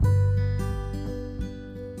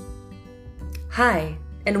Hi,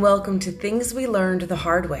 and welcome to Things We Learned the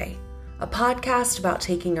Hard Way, a podcast about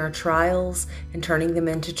taking our trials and turning them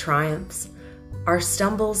into triumphs, our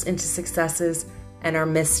stumbles into successes, and our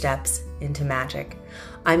missteps into magic.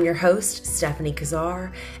 I'm your host, Stephanie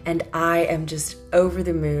Kazar, and I am just over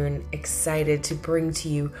the moon excited to bring to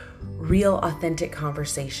you real, authentic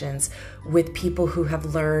conversations with people who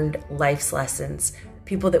have learned life's lessons,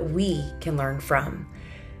 people that we can learn from.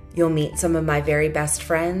 You'll meet some of my very best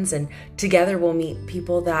friends, and together we'll meet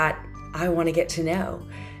people that I want to get to know.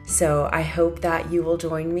 So I hope that you will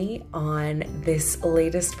join me on this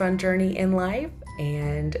latest fun journey in life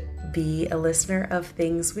and be a listener of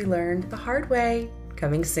Things We Learned the Hard Way,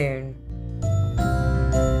 coming soon.